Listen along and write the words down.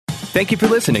Thank you for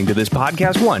listening to this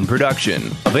Podcast One production.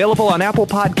 Available on Apple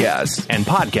Podcasts and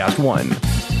Podcast One.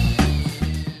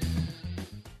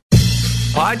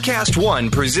 Podcast One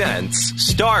presents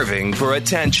Starving for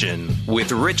Attention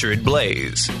with Richard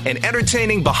Blais, an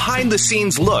entertaining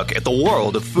behind-the-scenes look at the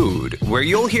world of food, where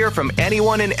you'll hear from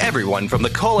anyone and everyone from the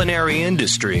culinary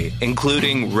industry,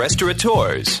 including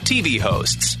restaurateurs, TV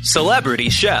hosts, celebrity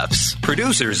chefs,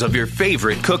 producers of your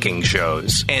favorite cooking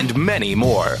shows, and many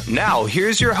more. Now,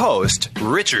 here's your host,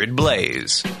 Richard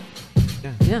Blais.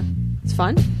 Yeah. It's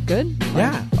fun. Good. Fun.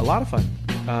 Yeah, a lot of fun.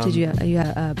 Did you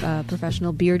had a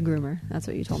professional beard groomer? That's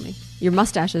what you told me. Your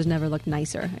mustache has never looked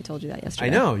nicer. I told you that yesterday. I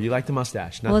know you like the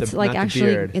mustache, not well, it's the like not actually,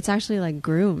 the beard. it's actually like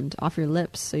groomed off your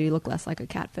lips, so you look less like a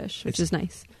catfish, which is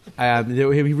nice. He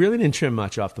really didn't trim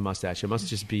much off the mustache. It must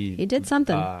just be He did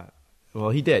something. Well,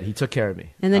 he did. He took care of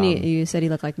me. And then you said he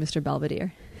looked like Mr.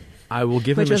 Belvedere. I will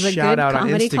give him Which a was a shout good out on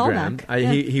comedy Instagram.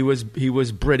 callback. He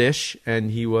was British and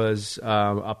he was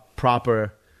a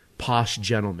proper posh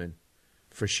gentleman.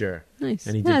 For sure. Nice.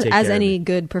 And he did take as care any of me.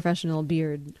 good professional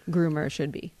beard groomer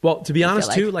should be. Well, to be honest,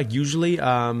 like. too, like usually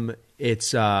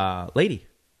it's lady.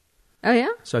 Oh, yeah?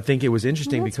 So I think it was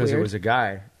interesting Well, that's because it weird. was a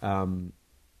guy.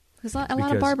 Because a lot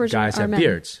because of barbers guys are have men.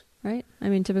 beards. Right? I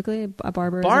mean, typically a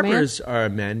barber Barbers is a man. are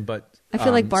men, but I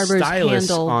feel like barbers stylists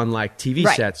handle- on like TV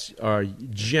Right. sets are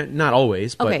not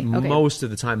always, but Okay. most of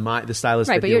the time, the stylists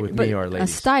Right, that but deal you're with but me are a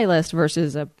ladies. stylist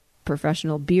versus a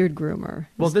professional beard groomer.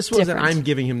 Well, is this wasn't. different. I'm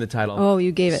giving him the title. Oh,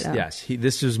 you gave it. Oh. Yes,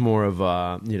 this is more of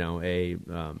a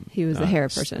He was the hair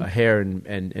person. a hair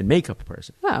and makeup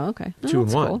person. Oh, okay. Oh, 2 in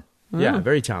that's 1. cool. Yeah, Oh.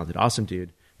 very talented, awesome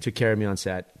dude. Took care of me on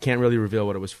set. Can't really reveal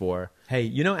what it was for. Hey,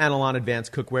 you know Analon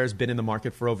Advanced Cookware has been in the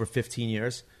market for over 15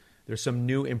 years. There's some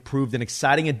new, improved, and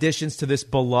exciting additions to this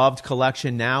beloved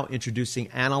collection now. Introducing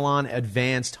Analon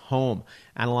Advanced Home.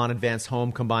 Analon Advanced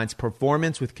Home combines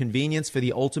performance with convenience for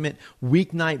the ultimate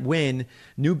weeknight win.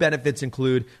 New benefits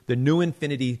include the new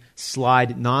Infinity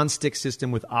Slide non-stick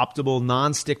system with optimal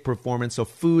non-stick performance, so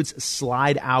foods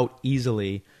slide out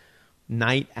easily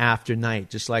night after night,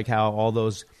 just like how all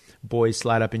those boys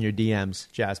slide up in your DMs,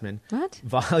 Jasmine. What?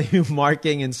 Volume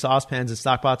marking in saucepans and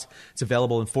stockpots. It's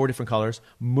available in 4 different colors.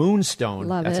 Moonstone.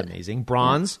 Love That's it. amazing.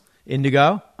 Bronze,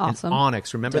 indigo, Awesome. and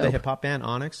onyx. Remember the Dope. hip-hop band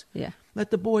Onyx? Yeah. Let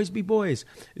the boys be boys.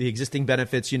 The existing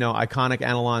benefits, iconic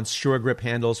Analon Sure Grip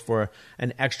handles for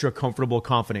an extra comfortable,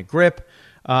 confident grip.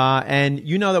 And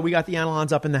you know that we got the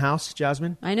Analons up in the house,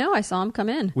 Jasmine? I know. I saw him come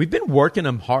in. We've been working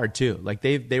them hard, too. Like,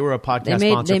 they were a podcast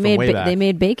sponsor from way back. They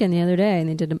made bacon the other day, and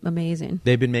they did amazing.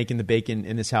 They've been making the bacon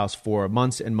in this house for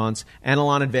months and months.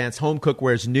 Analon Advanced Home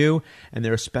Cookware is new, and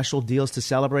there are special deals to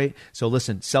celebrate. So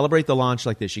listen, celebrate the launch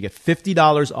like this. You get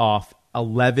 $50 off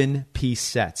 11-piece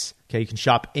sets. Okay, you can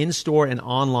shop in-store and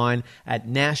online at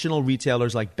national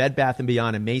retailers like Bed Bath &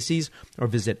 Beyond and Macy's, or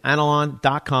visit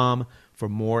Analon.com for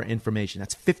more information.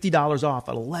 That's $50 off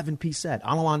an 11-piece set.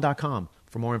 Analon.com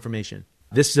for more information.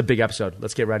 This is a big episode.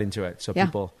 Let's get right into it. So Yeah.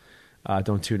 people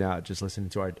don't tune out. Just listen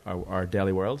to our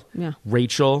daily world. Yeah.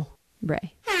 Rachel.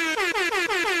 Ray.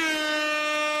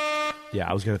 Yeah,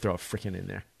 I was going to throw a frickin' in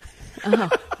there. Oh,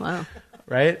 wow.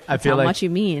 Right? I That's feel how like much you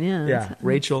mean. Yeah. yeah,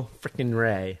 Rachel frickin'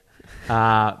 Ray.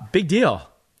 Big deal.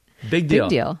 Big deal. Big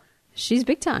deal. She's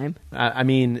big time. I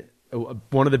mean,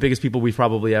 one of the biggest people we've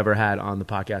probably ever had on the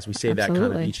podcast. We say that kind of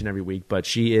Absolutely. each and every week, but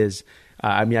she is,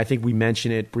 I think we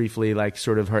mention it briefly, like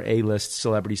sort of her A-list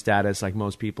celebrity status. Like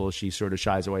most people, she sort of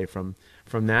shies away from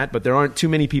that. But there aren't too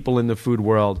many people in the food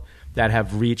world that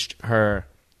have reached her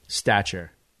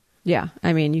stature. Yeah.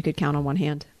 I mean, you could count on one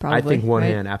hand, probably. I think one right?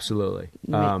 hand, absolutely.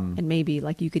 And maybe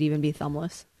like you could even be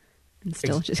thumbless and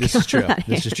still just This count is true. on that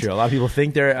This is hand. true. A lot of people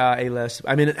think they're A-list.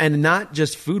 I mean, and not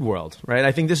just food world, right?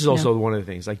 I think this is also one of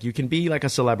the things. Like, you can be like a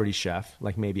celebrity chef,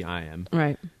 like maybe I am,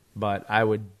 Right. but I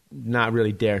would not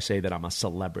really dare say that I'm a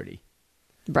celebrity.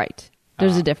 Right.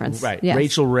 There's a difference. Right. Yes.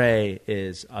 Rachel Ray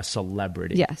is a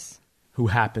celebrity. Yes. Who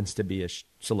happens to be a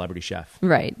celebrity chef.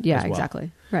 Right. Yeah, as well.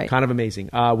 exactly. Right. Kind of amazing.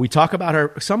 We talk about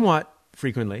her somewhat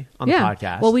frequently on the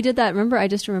podcast. Well, we did that. Remember, I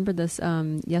just remembered this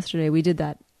yesterday. We did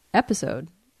that episode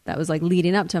that was like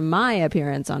leading up to my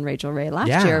appearance on Rachel Ray last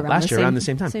year around the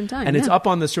same time. And it's yeah. up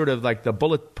on the sort of like the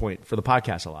bullet point for the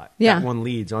podcast a lot. Yeah. That one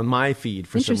leads on my feed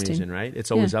for some Interesting. reason, right?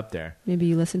 It's always Yeah. up there. Maybe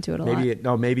you listen to it a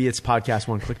lot. Maybe it's podcast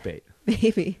one clickbait.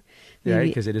 Maybe. Right?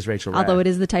 Because it is Rachel Ray. Although it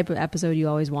is the type of episode you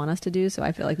always want us to do, so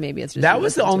I feel like maybe it's just That you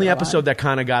was the listen to only it a lot. episode that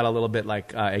kind of got a little bit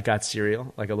like, it got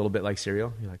serial, like a little bit like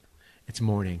serial. You're like, it's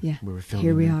morning. Yeah. We were filming.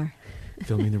 Here we are.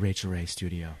 Filming the Rachel Ray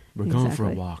studio. We're going for a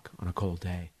Exactly. walk on a cold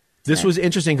day. This right. was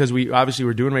interesting because we obviously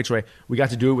were doing Rachel Ray. We got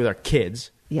to do it with our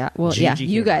kids. Yeah. Well, Gigi yeah. came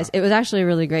You guys. out. It was actually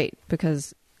really great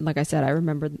because like I said, I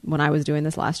remember when I was doing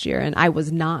this last year, and I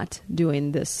was not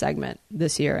doing this segment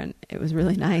this year, and it was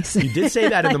really nice. You did say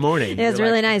that in the morning. It was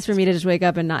really nice for me to just wake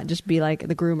up and not just be like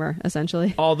the groomer,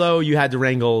 essentially. Although you had to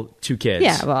wrangle 2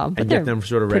 kids, but and get them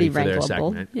sort of ready for their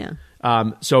segment.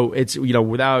 So it's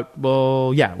we're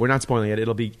not spoiling it.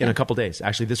 It'll be in a couple days.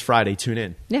 Actually, this Friday, tune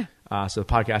in. Yeah. So the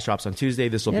podcast drops on Tuesday.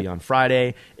 This will be on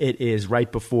Friday. It is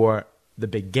right before the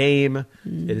big game.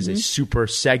 Mm-hmm. It is a super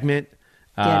segment.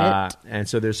 And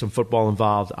so there's some football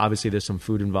involved. Obviously, there's some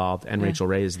food involved, and Rachael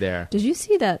Ray is there. Did you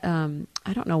see that?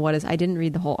 I don't know I didn't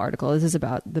read the whole article. This is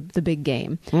about the big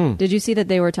game. Did you see that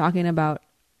they were talking about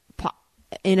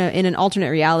in an alternate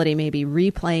reality, maybe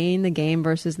replaying the game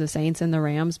versus the Saints and the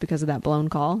Rams because of that blown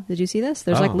call? Did you see this?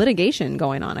 There's like litigation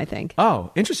going on, I think.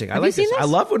 Oh, interesting. I like this. I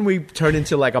love when we turn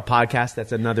into like a podcast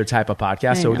that's another type of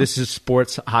podcast. So this is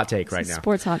sports hot take right now.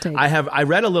 Sports hot take. I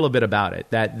read a little bit about it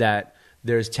that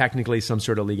there's technically some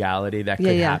sort of legality that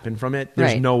could happen from it.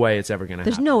 There's no way it's ever going to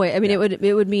happen. There's no way. I mean, it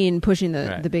would mean pushing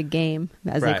the big game,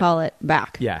 as they call it,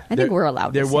 back. Yeah. I think we're allowed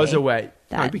to say. There was a way.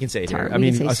 We can say it here. I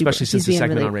mean, especially since the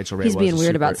segment on Rachael Ray was being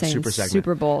weird about saying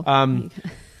Super Bowl.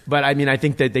 But I mean, I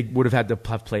think that they would have had to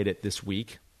have played it this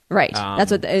week. Right.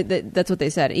 That's what they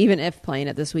said. Even if playing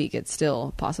it this week, it's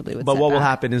still possibly would. But what will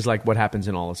happen is like what happens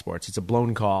in all of sports. It's a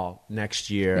blown call next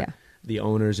year. Yeah. The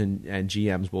owners and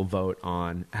GMs will vote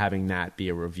on having that be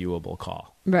a reviewable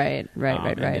call. Right.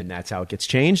 And then that's how it gets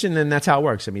changed, and then that's how it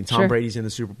works. I mean, Tom Brady's in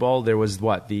the Super Bowl. There was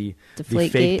the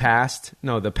fake pass?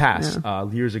 No, the pass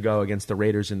years ago against the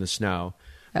Raiders in the snow.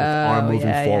 With arm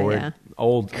moving forward. Yeah.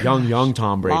 Old, young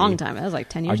Tom Brady. Long time. That was like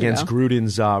 10 years against ago.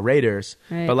 Gruden's Raiders.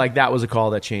 Right. But like that was a call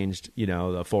that changed,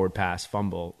 the forward pass,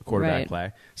 fumble, quarterback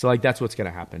play. So like that's what's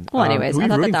going to happen. Well, anyways, I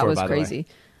thought that was crazy.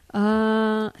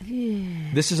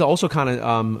 This is also kind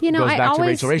of goes back to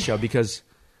Rachael Ray show because,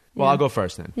 I'll go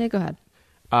first then. Yeah, go ahead.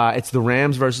 It's the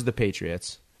Rams versus the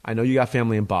Patriots. I know you got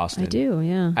family in Boston. I do,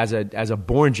 yeah. As a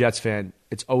born Jets fan,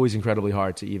 it's always incredibly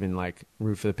hard to even like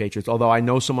root for the Patriots. Although I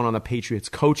know someone on the Patriots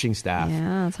coaching staff.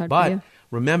 Yeah, it's hard for you.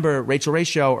 Remember, Rachael Ray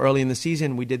show early in the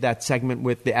season, we did that segment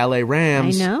with the LA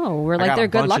Rams. I know. We're like their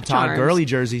good luck charms. I got a bunch of Todd Gurley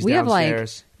jerseys we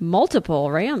downstairs. Have like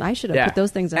multiple Rams. I should have put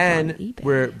those things up on eBay.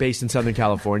 We're based in Southern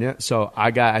California, so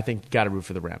I think you got to root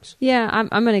for the Rams. Yeah, I'm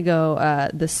going to go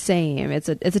the same. It's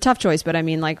a tough choice, but I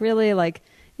mean, like really, like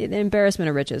the embarrassment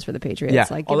of riches for the Patriots. Yeah.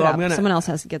 Like, someone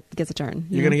else gets a turn.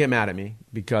 You're going to get mad at me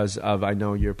because of I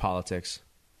know your politics.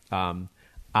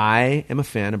 I am a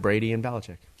fan of Brady and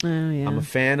Belichick. Oh yeah. I'm a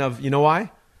fan of. You know why?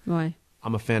 Why?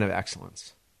 I'm a fan of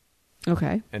excellence.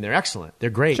 Okay. And they're excellent. They're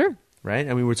great. Sure. Right? I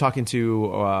mean, we were talking to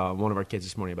one of our kids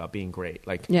this morning about being great.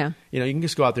 Like, you can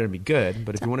just go out there and be good,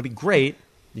 but if you want to be great,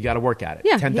 you got to work at it.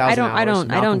 Yeah. 10,000 hours.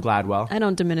 Malcolm Gladwell. I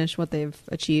don't diminish what they've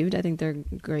achieved. I think they're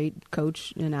a great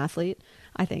coach and athlete.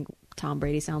 I think Tom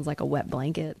Brady sounds like a wet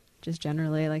blanket, just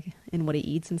generally, like in what he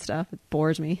eats and stuff. It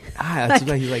bores me. That's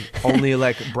why he's like only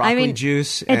like broccoli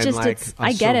juice and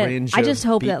I get it. I just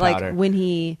hope that powder. Like when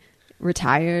he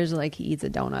retires, like he eats a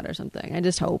donut or something. I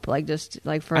just hope for a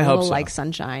little like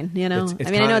sunshine, It's I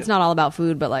mean, I know it's not all about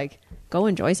food, but like go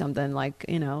enjoy something like,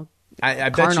 I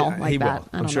bet carnal you, like he that. will.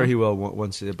 I'm sure he will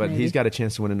once, but Maybe. He's got a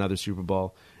chance to win another Super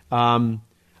Bowl.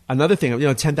 Another thing,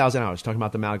 10,000 hours, talking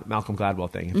about the Malcolm Gladwell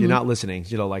thing. If you're not listening,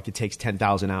 like it takes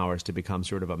 10,000 hours to become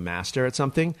sort of a master at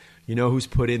something. You know who's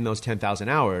put in those 10,000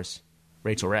 hours?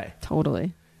 Rachael Ray.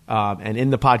 Totally. And in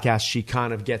the podcast, she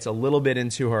kind of gets a little bit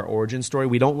into her origin story.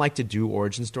 We don't like to do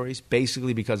origin stories,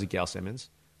 basically because of Gail Simmons.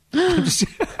 No,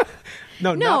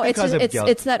 not because of Gail.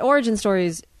 It's that origin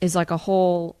stories is like a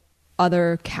whole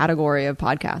other category of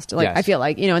podcast. Like, yes. I feel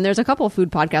like, and there's a couple of food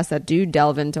podcasts that do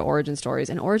delve into origin stories,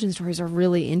 and origin stories are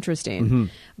really interesting. Mm-hmm.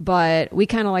 But we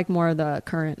kind of like more of the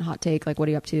current hot take, like, what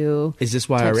are you up to? Is this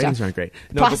why our ratings aren't great?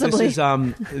 No, possibly.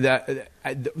 But this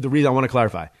is the reason I want to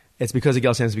clarify. It's because of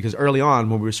Gail Simmons, because early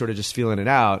on when we were sort of just feeling it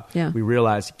out, we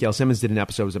realized Gail Simmons did an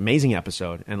episode, it was an amazing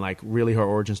episode, and like really her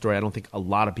origin story, I don't think a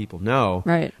lot of people know.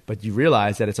 Right. But you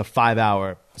realize that it's a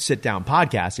 5-hour sit-down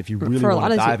podcast if you really want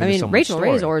to dive into someone's Rachel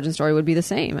story. Ray's origin story would be the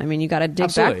same. I mean, you got to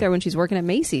dig back there when she's working at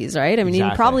Macy's, right? I mean,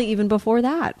 even probably even before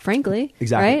that, frankly.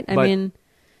 Exactly. Right?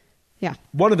 Yeah.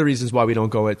 One of the reasons why we don't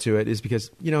go into it is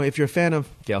because, if you're a fan of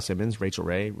Gail Simmons, Rachael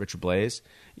Ray, Richard Blaze,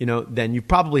 then you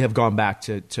probably have gone back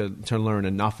to learn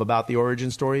enough about the origin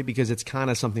story, because it's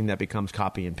kind of something that becomes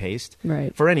copy and paste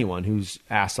for anyone who's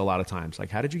asked a lot of times,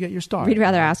 like, how did you get your start? We'd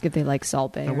rather ask if they like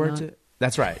Salt Bae or not.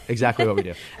 That's right. Exactly what we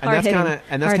do. And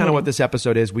that's kind of what this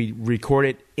episode is. We record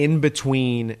it in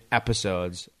between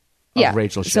episodes of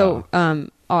Rachel's show. So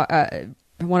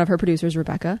one of her producers,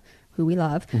 Rebecca, who we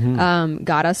love,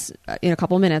 got us in a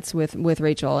couple minutes with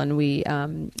Rachel, and we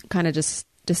kind of just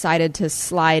decided to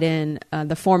slide in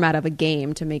the format of a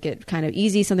game to make it kind of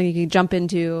easy, something you can jump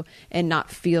into and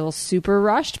not feel super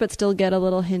rushed, but still get a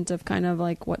little hint of kind of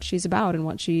like what she's about and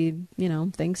what she,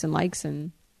 thinks and likes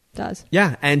and does.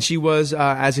 Yeah, and she was,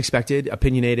 as expected,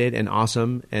 opinionated and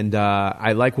awesome. And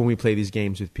I like when we play these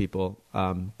games with people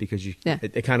because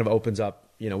it kind of opens up,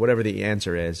 whatever the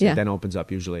answer is, it then opens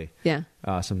up usually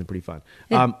something pretty fun.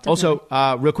 Yeah, also,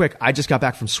 real quick, I just got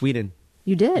back from Sweden.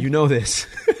 You did. You know this.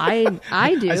 I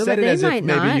do. I said but it they as if might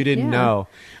maybe not. you didn't know.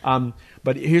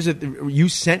 But here's you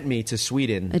sent me to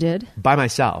Sweden. I did. By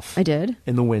myself. I did.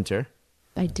 In the winter.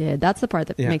 I did. That's the part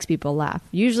that makes people laugh.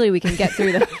 Usually we can get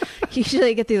through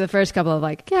the first couple of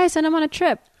I sent him on a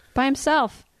trip by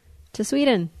himself to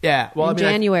Sweden. Yeah. Well, in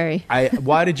January.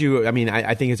 Why did you,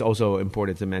 I think it's also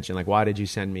important to mention, why did you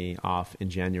send me off in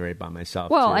January by myself?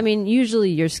 Well,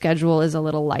 usually your schedule is a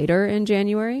little lighter in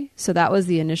January. So that was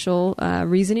the initial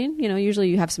reasoning. Usually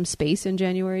you have some space in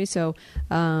January. So,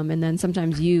 and then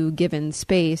sometimes given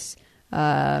space,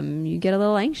 you get a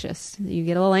little anxious. You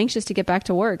get a little anxious to get back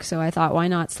to work. So I thought, why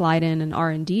not slide in an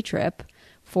R&D trip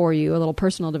for you, a little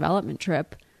personal development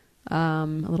trip, a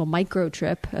little micro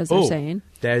trip, as they're saying.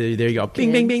 There you go.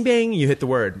 Bing, bing, bing, bing. You hit the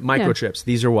word. Micro trips.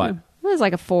 These are what? It was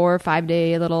like a 4 or 5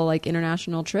 day little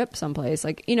international trip someplace.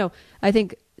 I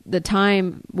think the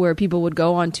time where people would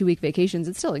go on 2-week vacations,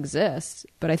 it still exists.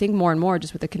 But I think more and more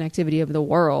just with the connectivity of the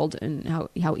world and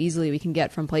how easily we can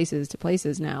get from places to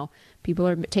places now, people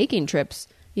are taking trips,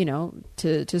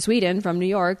 to Sweden from New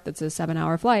York. That's a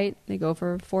 7-hour flight. They go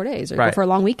for 4 days or go for a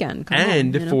long weekend.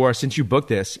 Since you booked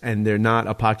this, and they're not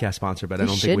a podcast sponsor, but I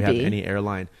don't think we have any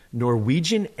airline,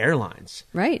 Norwegian Airlines.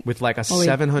 Right. With a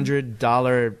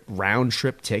 $700 round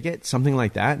trip ticket, something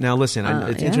like that. Now, listen,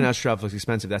 international travel is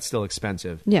expensive. That's still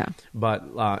expensive. Yeah. But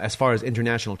as far as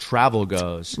international travel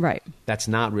goes, right, that's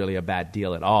not really a bad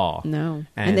deal at all. No.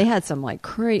 And they had some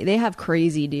they have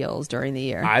crazy deals during the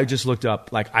year. I just looked up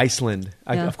Iceland.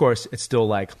 Of course, it's still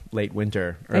late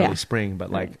winter, early spring, but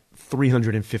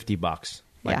 $350.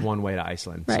 One way to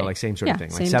Iceland. Right. So same sort of thing.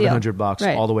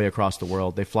 $700 all the way across the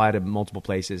world. They fly to multiple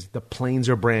places. The planes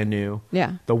are brand new.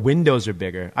 Yeah. The windows are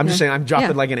bigger. I'm just saying, I'm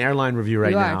dropping an airline review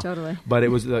right now. Totally. But it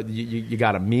was, you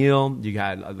got a meal. You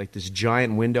got this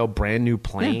giant window, brand new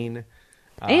plane.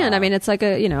 Yeah. And it's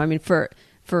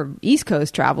for East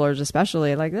Coast travelers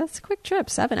especially, that's a quick trip,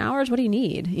 7 hours. What do you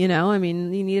need? You need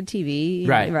a TV.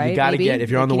 Right. You got to get, if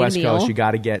you're on the West Coast, you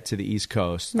got to get to the East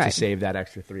Coast to save that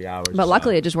extra 3 hours. But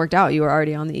luckily it just worked out. You were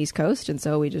already on the East Coast. And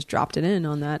so we just dropped it in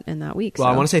on that week. Well,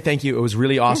 I want to say thank you. It was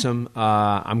really awesome.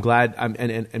 I'm glad,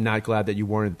 and not glad that you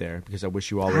weren't there because I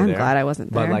wish you all were there. I'm glad I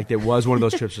wasn't there. But it was one of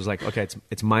those trips. It was okay,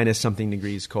 it's minus something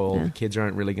degrees cold. Yeah. Kids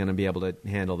aren't really going to be able to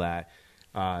handle that.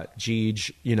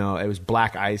 Jeej, it was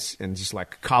black ice and just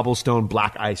cobblestone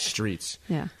black ice streets.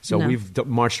 Yeah. So we've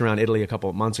marched around Italy a couple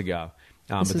of months ago,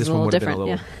 but this one would have been a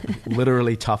little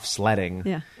literally tough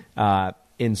sledding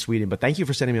in Sweden. But thank you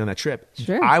for sending me on that trip.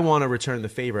 Sure. I want to return the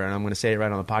favor, and I'm going to say it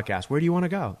right on the podcast. Where do you want to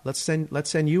go? Let's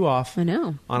send you off. I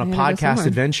know. On a podcast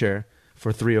adventure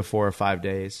for 3 or 4 or 5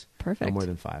 days. Perfect. No more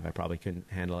than 5. I probably couldn't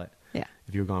handle it. Yeah.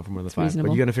 If you were gone for more than 5. Reasonable.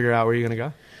 But you're going to figure out where you're going to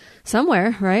go?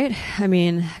 Somewhere, right? I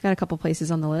got a couple places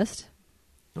on the list.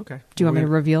 Okay. Do you want me to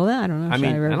reveal that? I don't know. Should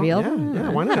I reveal them? Yeah,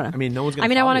 why not? I don't know. No one's going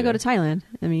to I want to go to Thailand.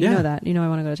 You know that. You know I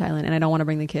want to go to Thailand. And I don't want to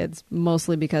bring the kids,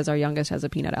 mostly because our youngest has a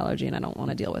peanut allergy and I don't want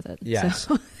to deal with it. Yes.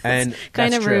 So and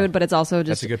kind of rude, but it's also just...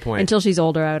 That's a good point. Until she's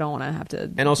older, I don't want to have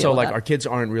to And also, deal with that. our kids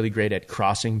aren't really great at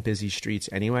crossing busy streets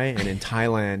anyway. And in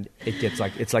Thailand, it gets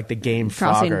it's like the game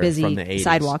crossing Frogger busy from the 80s.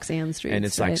 sidewalks and streets. And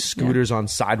it's scooters on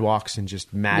sidewalks and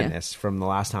just madness from the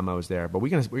last time I was there. But we're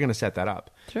gonna set that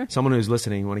up. Sure. Someone who's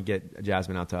listening, want to get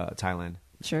Jasmine out to Thailand.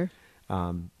 Sure.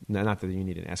 Not that you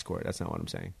need an escort. That's not what I'm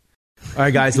saying. All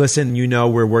right, guys, listen,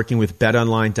 we're working with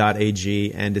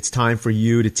betonline.ag, and it's time for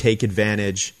you to take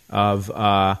advantage of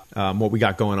what we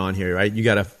got going on here, right? You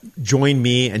got to join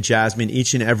me and Jasmine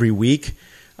each and every week,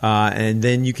 and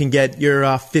then you can get your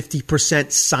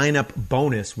 50% sign-up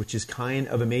bonus, which is kind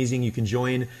of amazing. You can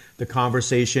join the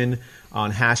conversation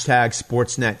on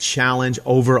 #Sportsnet Challenge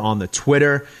over on the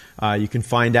Twitter. You can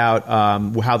find out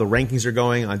how the rankings are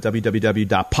going on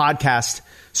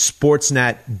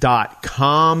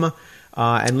www.podcastsportsnet.com.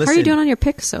 And listen, how are you doing on your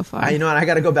picks so far? I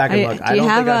got to go back and look. Do you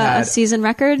have a season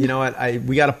record? You know what?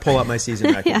 We got to pull up my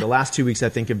season record. The last 2 weeks I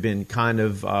think have been kind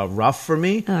of rough for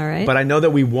me. All right. But I know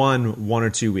that we won 1 or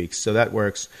 2 weeks, so that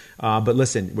works. But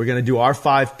listen, we're going to do our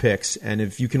 5 picks, and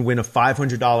if you can win a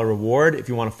 $500 reward, if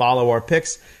you want to follow our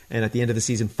picks, and at the end of the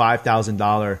season,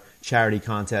 $5,000 charity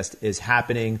contest is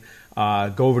happening.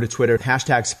 Go over to Twitter,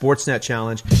 #Sportsnet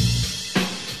Challenge.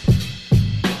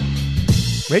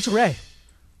 Rachel Ray.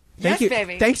 Thank Yes, you.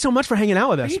 baby. Thanks so much for hanging out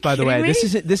with us. Are you By the way,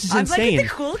 kidding me? this is I'm insane. like at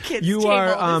the cool kids You table.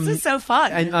 are. This is so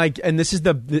fun. And this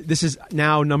is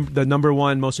now the number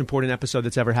one most important episode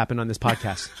that's ever happened on this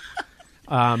podcast.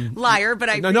 Liar, but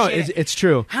I No, appreciate it. it's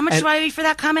true. How much And- do I owe you for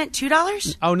that comment?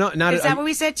 $2? Oh no, not Is that what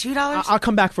we said? $2? I'll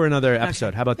come back for another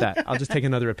episode. How about that? I'll just take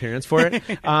another appearance for it.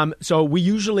 So we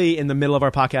usually, in the middle of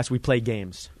our podcast, we play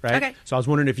games, right? Okay. So I was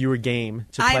wondering if you were game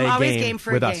to play I'm a always game game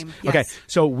for a with us. game, Okay. yes.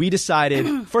 So we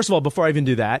decided, first of all, before I even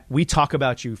do that, we talk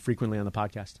about you frequently on the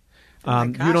podcast. my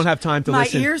You gosh. don't have time to My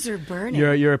listen. ears are burning.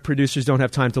 Your producers don't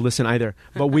have time to listen either.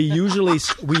 But we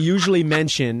usually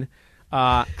mention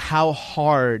how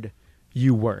hard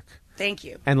you work. Thank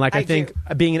you. And I think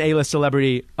do. being an A-list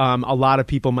celebrity, a lot of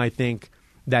people might think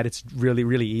that it's really,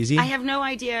 really easy. I have no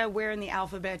idea where in the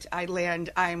alphabet I land.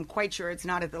 I'm quite sure it's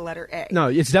not at the letter A. No,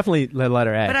 it's definitely the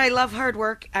letter A. But I love hard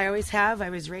work. I always have. I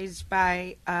was raised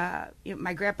by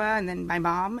my grandpa and then my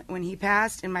mom when he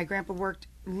passed. And my grandpa worked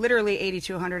literally 80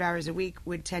 to 100 hours a week,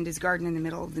 would tend his garden in the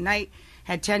middle of the night,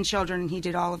 had 10 children, and he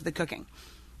did all of the cooking.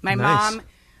 My Nice. mom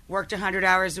worked 100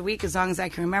 hours a week as long as I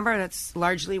can remember. That's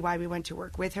largely why we went to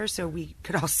work with her, so we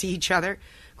could all see each other.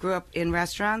 Grew up in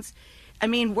restaurants. I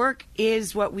mean, work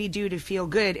is what we do to feel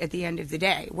good at the end of the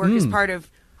day. Work is part of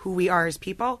who we are as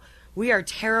people. We are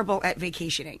terrible at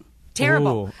vacationing.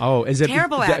 Terrible. Ooh. Oh, is it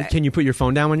terrible at it? Can you put your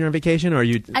phone down when you're on vacation, or are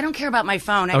you? I don't care about my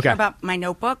phone. I Okay. care about my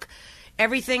notebook.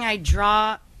 Everything I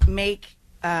draw, make,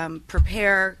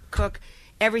 prepare, cook,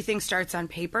 everything starts on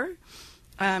paper.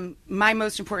 My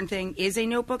most important thing is a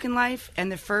notebook in life,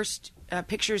 and the first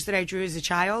pictures that I drew as a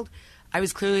child, I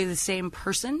was clearly the same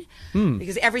person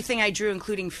because everything I drew,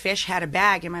 including fish, had a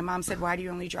bag. And my mom said, "Why do you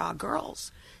only draw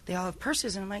girls? They all have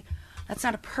purses." And I'm like, "That's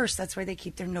not a purse. That's where they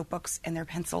keep their notebooks and their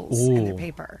pencils and their Ooh.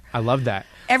 paper." I love that.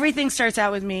 Everything starts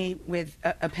out with me with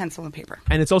a pencil and paper.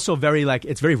 And it's also very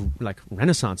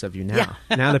Renaissance of you now.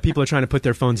 Yeah. Now that people are trying to put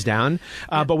their phones down.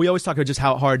 But we always talk about just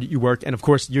how hard you work. And of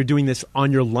course, you're doing this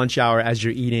on your lunch hour as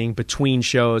you're eating between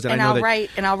shows. And I know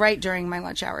I'll write during my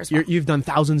lunch hour as well. you've done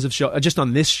thousands of shows just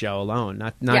on this show alone,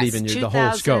 not Yes, even the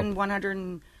whole scope. 2,100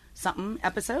 and something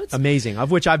episodes. Amazing,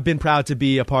 of which I've been proud to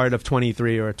be a part of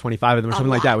 23 or 25 of them or something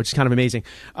like that, which is kind of amazing.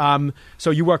 So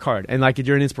you work hard and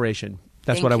you're an inspiration.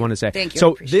 That's Thank what I you. want to say. Thank you. I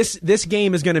So appreciate this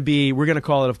game is going to be, we're going to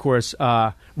call it, of course,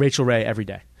 Rachel Ray Every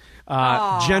Day.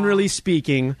 Generally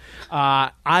speaking,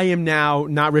 I am now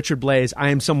not Richard Blaze. I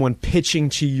am someone pitching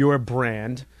to your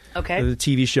brand. Okay. The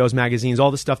TV shows, magazines,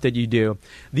 all the stuff that you do.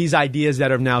 These ideas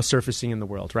that are now surfacing in the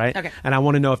world, right? Okay. And I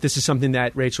want to know if this is something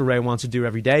that Rachel Ray wants to do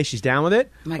every day. She's down with it?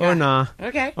 My Or God. nah?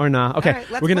 Okay. Or nah? Okay. All right,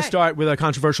 let's We're going to play. start with a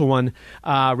controversial one.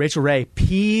 Rachel Ray,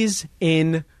 peas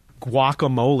in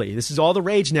guacamole. This is all the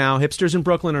rage now. Hipsters in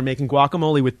Brooklyn are making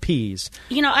guacamole with peas.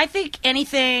 You know, I think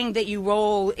anything that you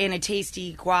roll in a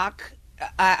tasty guac,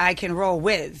 I can roll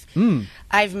with.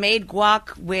 I've made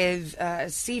guac with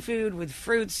seafood, with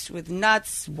fruits, with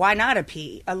nuts. Why not a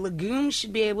pea? A legume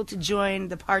should be able to join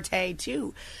the party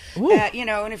too.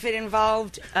 And if it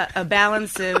involved a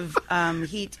balance of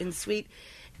heat and sweet,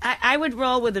 I would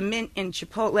roll with a mint and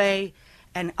chipotle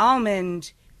and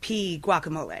almond pea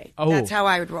guacamole. Oh. That's how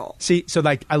I would roll. See, so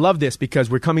I love this because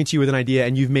we're coming to you with an idea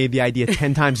and you've made the idea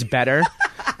 10 times better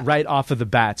right off of the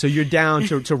bat. So you're down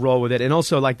to roll with it. And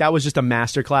also, that was just a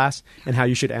masterclass in how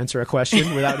you should answer a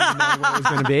question without even knowing what it was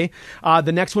going to be.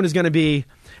 The next one is going to be,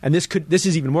 and this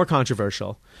is even more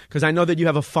controversial because I know that you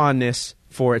have a fondness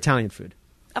for Italian food.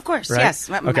 Of course, Right? yes.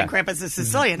 My Okay. grandpa's a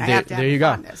Sicilian. I have to have there you go.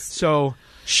 fondness. So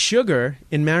sugar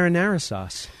in marinara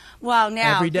sauce. Well,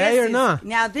 now Every day this or is- not?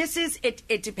 Now this is it.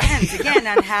 It depends again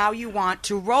on how you want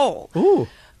to roll. Ooh.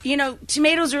 You know,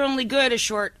 tomatoes are only good a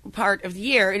short part of the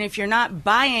year, and if you're not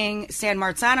buying San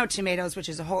Marzano tomatoes, which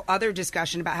is a whole other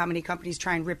discussion about how many companies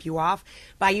try and rip you off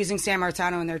by using San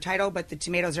Marzano in their title, but the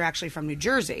tomatoes are actually from New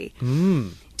Jersey.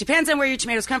 Depends on where your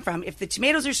tomatoes come from. If the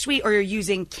tomatoes are sweet, or you're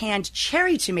using canned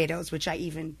cherry tomatoes, which I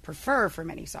even prefer for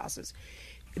many sauces,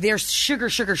 they're sugary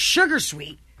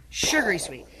sweet, sugary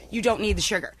sweet. You don't need the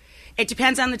sugar. It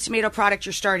depends on the tomato product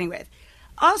you're starting with.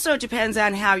 Also, it depends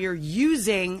on how you're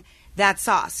using that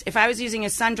sauce. If I was using a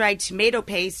sun-dried tomato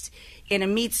paste in a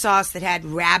meat sauce that had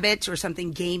rabbit or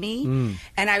something gamey,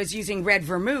 and I was using red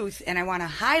vermouth, and I want to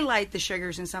highlight the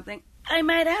sugars in something, I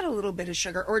might add a little bit of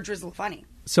sugar or drizzle of honey.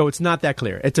 So it's not that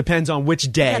clear. It depends on which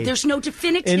day. Yeah, there's no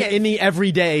definitive. in the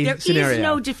everyday there scenario. is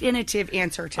no definitive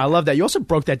answer to I that. love that. You also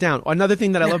broke that down. Another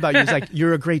thing that I love about you is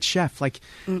you're a great chef.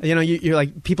 You're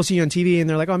like, people see you on TV and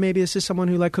they're like, oh, maybe this is someone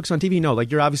who cooks on TV. No,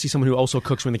 you're obviously someone who also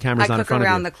cooks when the camera's I not in cook front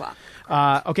around of the you.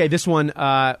 clock. Okay, this one,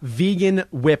 vegan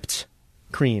whipped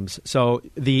creams. So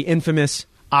the infamous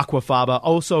Aquafaba,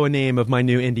 also a name of my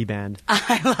new indie band.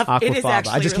 I love Aquafaba. it. Is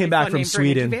actually I just really came back fun from name for an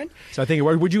indie Sweden, band. so I think,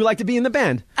 would you like to be in the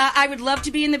band? I would love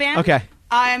to be in the band. Okay.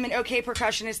 I'm an okay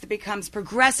percussionist that becomes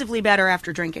progressively better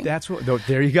after drinking. That's what.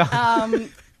 There you go.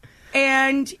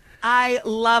 And I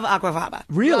love Aquafaba.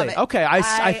 Really? Love it. Okay.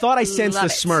 I thought I sensed love a it.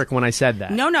 smirk when I said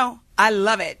that. No. I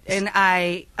love it. And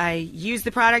I use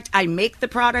the product. I make the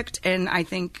product. And I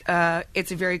think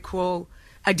it's a very cool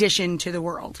addition to the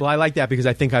world. Well, I like that because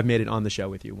I think I've made it on the show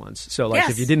with you once. So, like,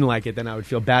 Yes. if you didn't like it, then I would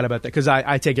feel bad about that because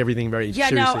I take everything very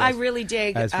seriously. I really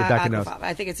dig as Rebecca knows. Aquafaba.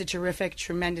 I think it's a terrific,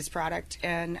 tremendous product.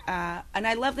 And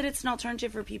I love that it's an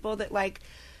alternative for people that like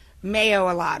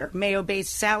mayo a lot or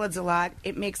mayo-based salads a lot.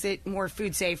 It makes it more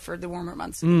food safe for the warmer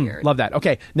months of the year. Love that.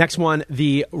 Okay, next one,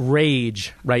 the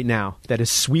rage right now that is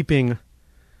sweeping,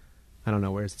 I don't know,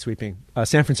 where is it sweeping?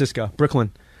 San Francisco,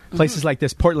 Brooklyn, places like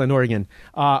this, Portland, Oregon.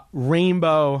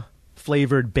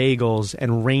 Rainbow-flavored bagels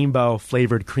and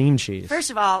rainbow-flavored cream cheese.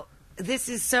 First of all, this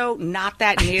is so not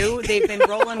that new. They've been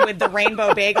rolling with the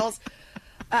rainbow bagels.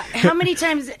 How many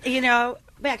times,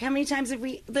 Beck, how many times have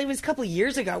we? It was a couple of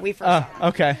years ago we first.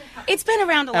 Okay. It's been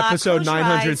around a lot. Episode Close your eyes.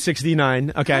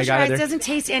 969. Okay, I Close your got eyes. it there. Doesn't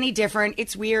taste any different.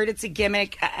 It's weird. It's a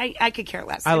gimmick. I could care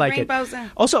less. I like rainbows, it.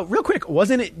 Also, real quick,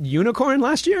 wasn't it unicorn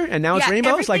last year and now it's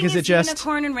rainbows? Like, is everything it just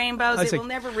unicorn and rainbows? I was It like, will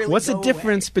never really. what's the go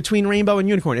difference away. between between rainbow and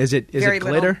unicorn? Is it Very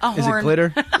glitter? little. A Is it horn.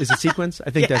 glitter? Is it sequence? I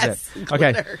think Yes, that's it.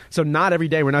 Okay, glitter. so not every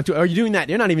day we're not doing. Are you doing that?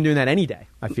 You're not even doing that any day.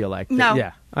 I feel like. No.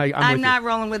 Yeah. I'm I'm with not You.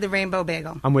 rolling with the rainbow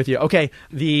bagel. I'm with you. Okay,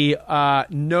 the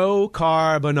no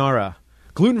carbonara.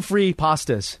 Gluten-free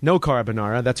pastas, no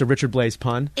carbonara. That's a Richard Blaze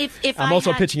pun. If I'm I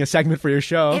also had- pitching a segment for your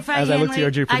show If I as I look to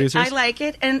handle your it, producers. I like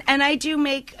it, and I do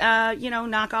make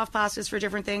knockoff pastas for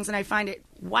different things, and I find it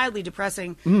wildly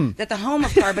depressing that the home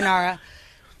of carbonara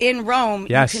in Rome,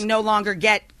 Yes. you can no longer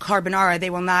get carbonara. They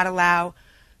will not allow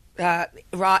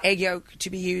raw egg yolk to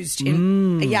be used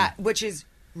in which is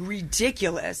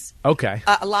ridiculous. Okay.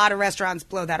 A lot of restaurants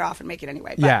blow that off and make it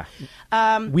anyway. But,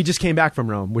 Yeah. We just came back from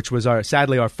Rome, which was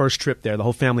sadly our first trip there. The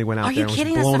whole family went out Are there you and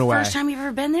kidding? was That's blown the away. first time you've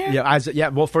ever been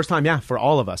there? Well, first time, for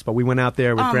all of us. But we went out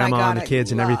there with Oh, my grandma God, and the I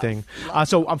kids and love- everything.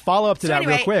 So I'll follow up to So that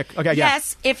anyway, real quick. Okay, yeah.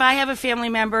 Yes, if I have a family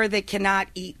member that cannot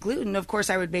eat gluten, of course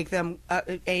I would make them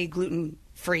a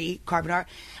gluten-free carbonara.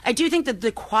 I do think that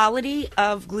the quality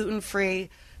of gluten-free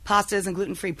pastas and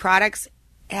gluten-free products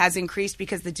has increased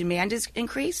because the demand is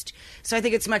increased. So I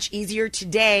think it's much easier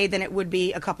today than it would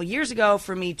be a couple years ago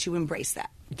for me to embrace that.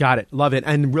 Got it. Love it.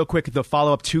 And real quick, the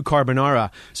follow-up to carbonara.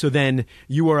 So then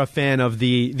you are a fan of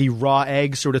the raw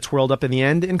egg sort of twirled up in the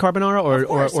end in carbonara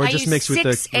or I just use mixed with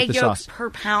 6 the egg yolks sauce? per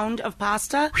pound of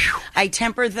pasta. I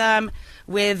temper them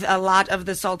with a lot of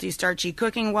the salty, starchy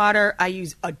cooking water. I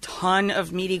use a ton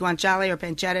of meaty guanciale or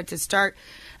pancetta to start.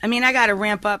 I mean, I got to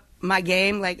ramp up my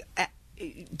game. Like,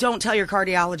 don't tell your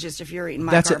cardiologist if you're eating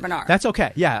my carbonara. That's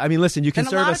okay. Yeah. I mean, listen, you can and a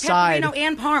serve lot a of side. pecorino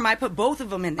and parm. I put both of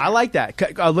them in there. I like that.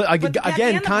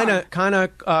 Again, and the kind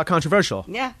of controversial.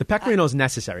 Yeah. The pecorino is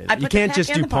necessary. I You put can't the just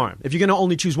pec do and the parm. parm. If you're going to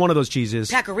only choose one of those cheeses.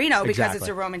 Pecorino, because Exactly. it's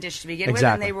a Roman dish to begin with,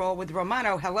 Exactly. and they roll with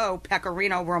Romano. Hello,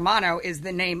 Pecorino Romano is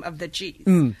the name of the cheese.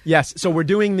 Yes. So we're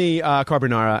doing the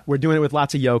carbonara. We're doing it with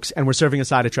lots of yolks, and we're serving a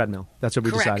side of treadmill. That's what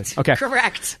we Correct. decided. Okay.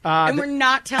 Correct. And we're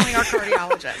not telling our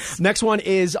cardiologist. Next one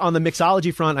is on the mixology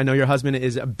front. I know your husband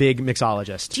is a big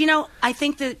mixologist. Do you know, I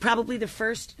think that probably the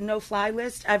first no-fly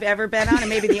list I've ever been on, and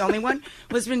maybe the only one,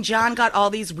 was when John got all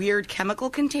these weird chemical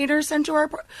containers sent to our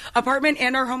apartment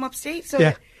and our home upstate. So,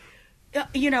 Yeah.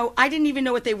 I didn't even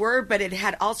know what they were, but it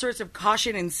had all sorts of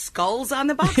caution and skulls on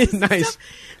the boxes. Nice. And stuff.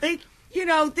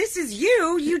 Like, this is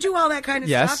you. You do all that kind of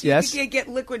Yes, stuff. yes. You get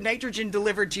liquid nitrogen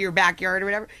delivered to your backyard or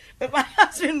whatever. But my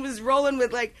husband was rolling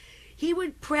with, he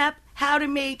would prep how to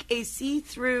make a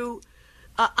see-through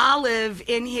olive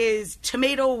in his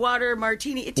tomato water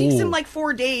martini. It takes Ooh. him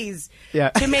 4 days Yeah.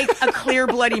 to make a clear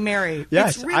Bloody Mary.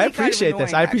 Yes, It's really I kind of appreciate this.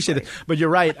 annoying, I appreciate it. actually. But you're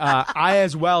right. I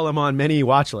as well am on many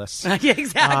watch lists. Yeah,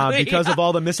 exactly. Because of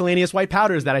all the miscellaneous white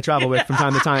powders that I travel with from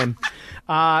time to time.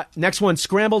 Next one,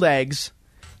 scrambled eggs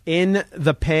in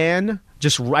the pan.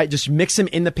 Just mix them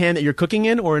in the pan that you're cooking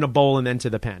in or in a bowl and then to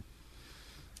the pan.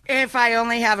 If I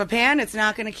only have a pan, it's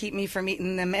not going to keep me from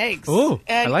eating them eggs. Ooh,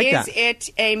 and I like is that. it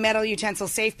a metal utensil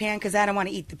safe pan? Because I don't want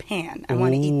to eat the pan. I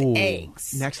want to eat the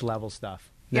eggs. Next level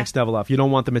stuff. Yeah. Next level up. You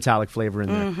don't want the metallic flavor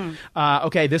in there.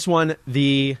 Okay, this one,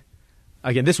 this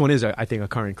one is, I think, a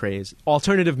current craze.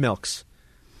 Alternative milks.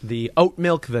 The oat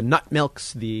milk, the nut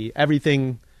milks, the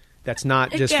everything that's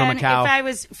not just from a cow. If I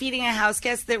was feeding a house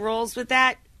guest that rolls with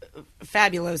that,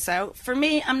 fabuloso. For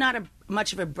me, I'm not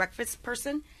much of a breakfast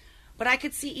person, but I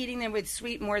could see eating them with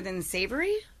sweet more than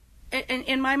savory.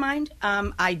 in my mind.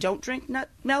 I don't drink nut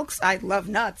milks. I love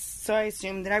nuts, so I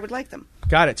assumed that I would like them.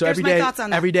 Got it. So There's my thoughts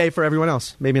on that. every day for everyone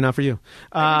else. Maybe not for you.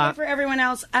 Every day for everyone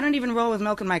else. I don't even roll with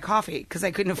milk in my coffee because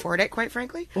I couldn't afford it, quite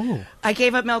frankly. Ooh. I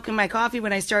gave up milk in my coffee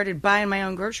when I started buying my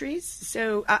own groceries,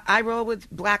 so I roll with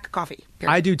black coffee.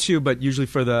 Period. I do too, but usually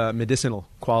for the medicinal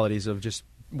qualities of just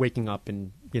waking up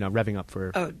and revving up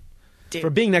for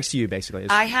being next to you, basically.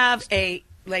 I have a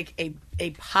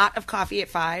pot of coffee at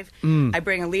 5. I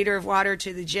bring a liter of water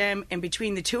to the gym, and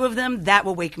between the two of them, that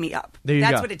will wake me up. There you go.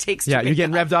 That's what it takes to Yeah, wake you're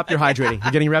getting up. revved up, you're hydrating.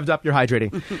 You're getting revved up, you're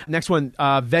hydrating. Next one,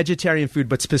 vegetarian food,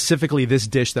 but specifically this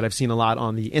dish that I've seen a lot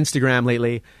on the Instagram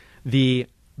lately, the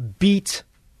beet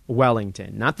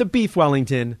Wellington. Not the beef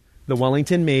Wellington, the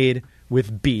Wellington made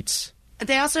with beets.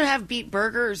 They also have beet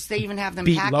burgers. They even have them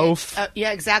Beet packaged. loaf.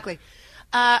 Yeah, exactly.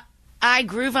 I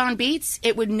groove on beets.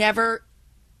 It would never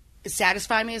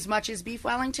satisfy me as much as beef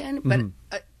Wellington,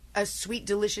 but a sweet,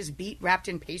 delicious beet wrapped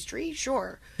in pastry,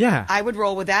 sure. Yeah. I would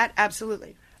roll with that,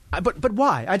 absolutely. But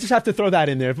why? I just have to throw that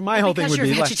in there. My whole thing Because would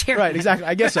you're be vegetarian. right, exactly.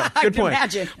 I guess so. I Good can point.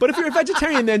 imagine. But if you're a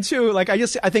vegetarian, then too, like I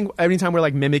think every time we're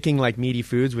like mimicking like meaty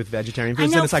foods with vegetarian I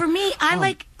foods, know. then it's like, For me, I oh,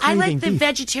 like craving the beef.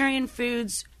 vegetarian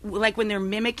foods, like when they're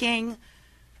mimicking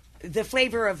the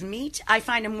flavor of meat. I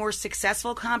find a more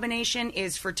successful combination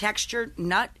is for texture,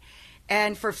 nut,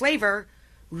 and for flavor,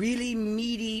 really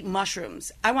meaty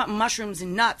mushrooms. I want mushrooms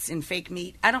and nuts in fake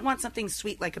meat. I don't want something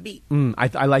sweet like a beet.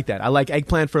 I like that. I like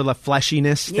eggplant for the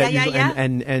fleshiness. Yeah, that yeah, usually- yeah.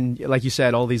 And like you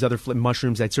said, all these other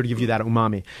mushrooms that sort of give you that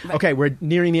umami. Right. Okay, we're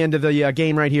nearing the end of the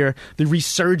game right here. The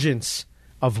resurgence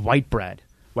of white bread.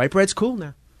 White bread's cool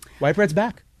now. White bread's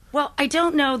back. Well, I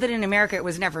don't know that in America it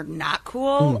was never not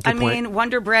cool. Good I point. mean,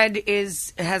 Wonder Bread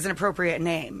has an appropriate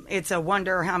name. It's a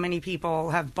wonder how many people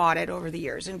have bought it over the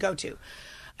years and go to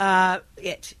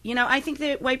it. I think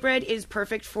that white bread is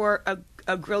perfect for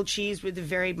a grilled cheese with a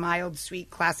very mild, sweet,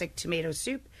 classic tomato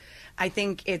soup. I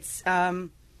think it's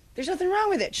there's nothing wrong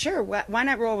with it. Sure, why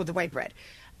not roll with the white bread?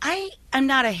 I am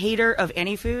not a hater of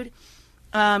any food,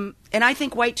 and I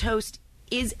think white toast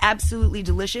is absolutely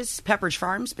delicious. Pepperidge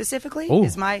Farm specifically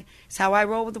is how I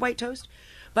roll with the white toast.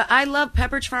 But I love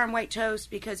Pepperidge Farm white toast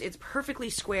because it's perfectly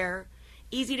square,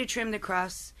 easy to trim the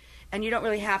crust, and you don't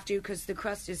really have to because the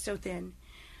crust is so thin.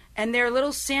 And they're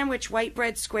little sandwich white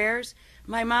bread squares.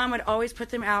 My mom would always put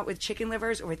them out with chicken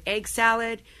livers or with egg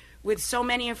salad, with so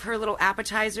many of her little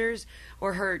appetizers,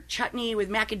 or her chutney with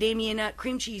macadamia nut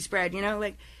cream cheese spread.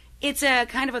 It's a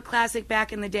kind of a classic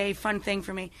back in the day fun thing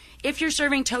for me. If you're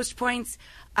serving toast points,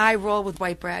 I roll with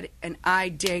white bread, and I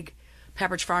dig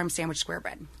Pepperidge Farm sandwich square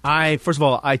bread. First of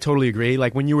all, I totally agree.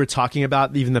 Like when you were talking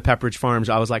about even the Pepperidge Farms,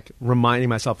 I was like reminding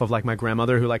myself of like my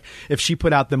grandmother who like if she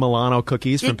put out the Milano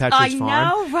cookies from Pepperidge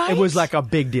Farm, right? it was like a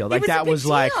big deal. Like was a that big was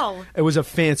like deal. it was a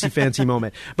fancy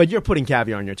moment. But you're putting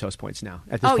caviar on your toast points now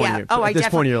at this point in your, at this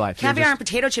point in your life. Caviar and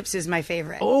potato chips is my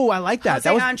favorite. Oh, I like that.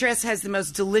 Jose Andres has the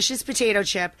most delicious potato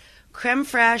chip, creme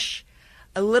fraiche,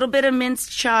 a little bit of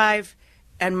minced chive,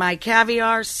 and my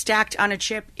caviar stacked on a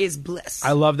chip is bliss.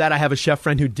 I love that. I have a chef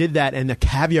friend who did that, and the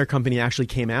caviar company actually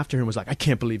came after him and was like, I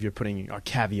can't believe you're putting our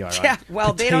caviar on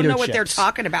well, they don't know what they're chips."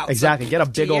 talking about. so Exactly. Get a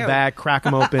big to old you. bag, crack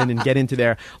them open, and get into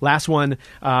there. Last one,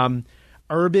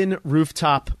 urban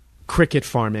rooftop cricket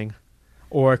farming,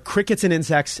 or crickets and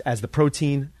insects as the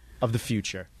protein of the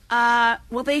future.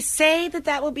 Well, they say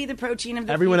that will be the protein of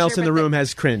the Everyone future, else in the but room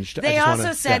has cringed. They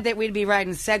also said that we'd be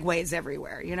riding Segways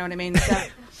everywhere. You know what I mean? So,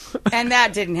 and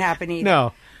that didn't happen either.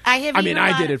 No. I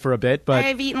did it for a bit, but I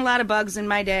have eaten a lot of bugs in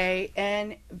my day.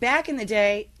 And back in the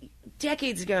day,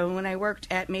 decades ago, when I worked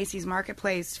at Macy's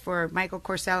Marketplace for Michael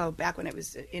Corsello, back when it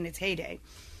was in its heyday,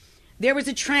 there was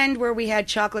a trend where we had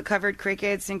chocolate-covered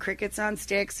crickets and crickets on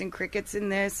sticks and crickets in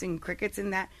this and crickets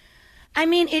in that. I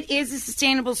mean, it is a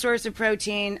sustainable source of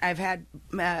protein. I've had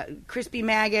crispy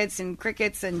maggots and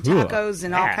crickets and tacos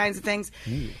and all kinds of things.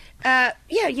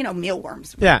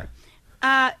 Mealworms. yeah.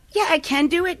 I can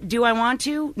do it. Do I want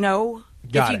to? No.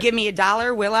 Got if you it. give me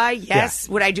 $1, will I? Yes.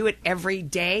 Would I do it every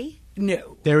day?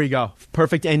 No. There we go.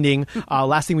 Perfect ending.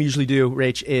 Last thing we usually do,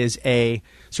 Rach, is a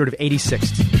sort of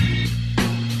 86th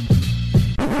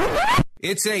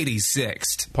It's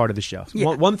 86th. part of the show.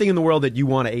 Yeah. One thing in the world that you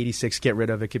want to 86 get rid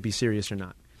of, it could be serious or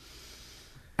not.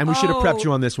 And we should have prepped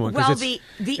you on this one. 'cause Well, it's-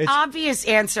 the it's- obvious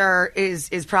answer is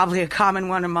probably a common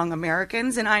one among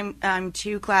Americans, and I'm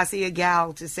too classy a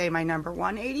gal to say my number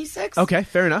one, 86. Okay,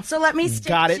 fair enough. So let me stick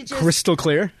Got to it. just, Crystal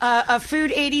clear. a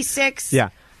food 86. Yeah.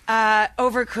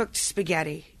 Overcooked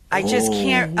spaghetti. I just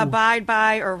can't abide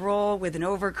by or roll with an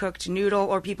overcooked noodle,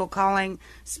 or people calling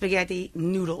spaghetti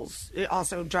noodles. It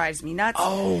also drives me nuts.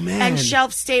 Oh, man. And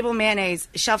shelf-stable mayonnaise,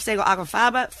 shelf-stable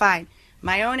aquafaba, fine.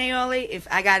 My own aioli, if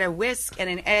I got a whisk and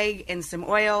an egg and some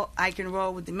oil, I can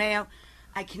roll with the mayo.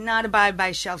 I cannot abide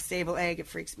by shelf-stable egg. It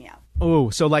freaks me out. Oh,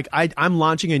 so like I'm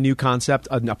launching a new concept,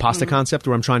 a pasta concept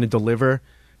where I'm trying to deliver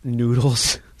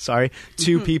noodles,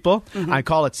 to people. I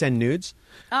call it Send Nudes.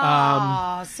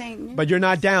 Saint Nudes. But you're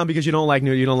not down because you don't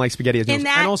like spaghetti as noodles.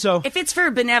 And also, if it's for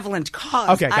a benevolent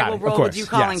cause, I will roll with you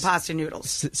calling pasta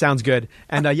noodles. Sounds good.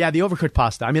 And the overcooked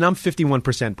pasta. I mean, I'm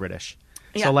 51% British.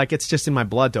 Yeah. So, like, it's just in my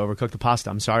blood to overcook the pasta.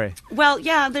 I'm sorry. Well,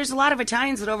 yeah, there's a lot of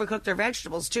Italians that overcook their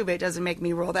vegetables, too, but it doesn't make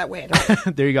me roll that way at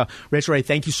all. There you go. Rachel Ray,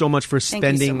 thank you so much for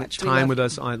spending time with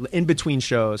us in between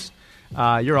shows.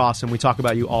 You're awesome. We talk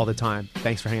about you all the time.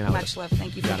 Thanks for hanging out with us. Much love.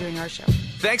 Thank you for doing our show.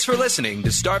 Thanks for listening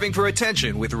to Starving for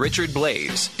Attention with Richard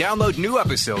Blais. Download new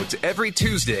episodes every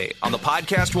Tuesday on the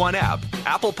Podcast One app,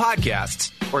 Apple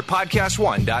Podcasts, or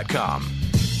PodcastOne.com.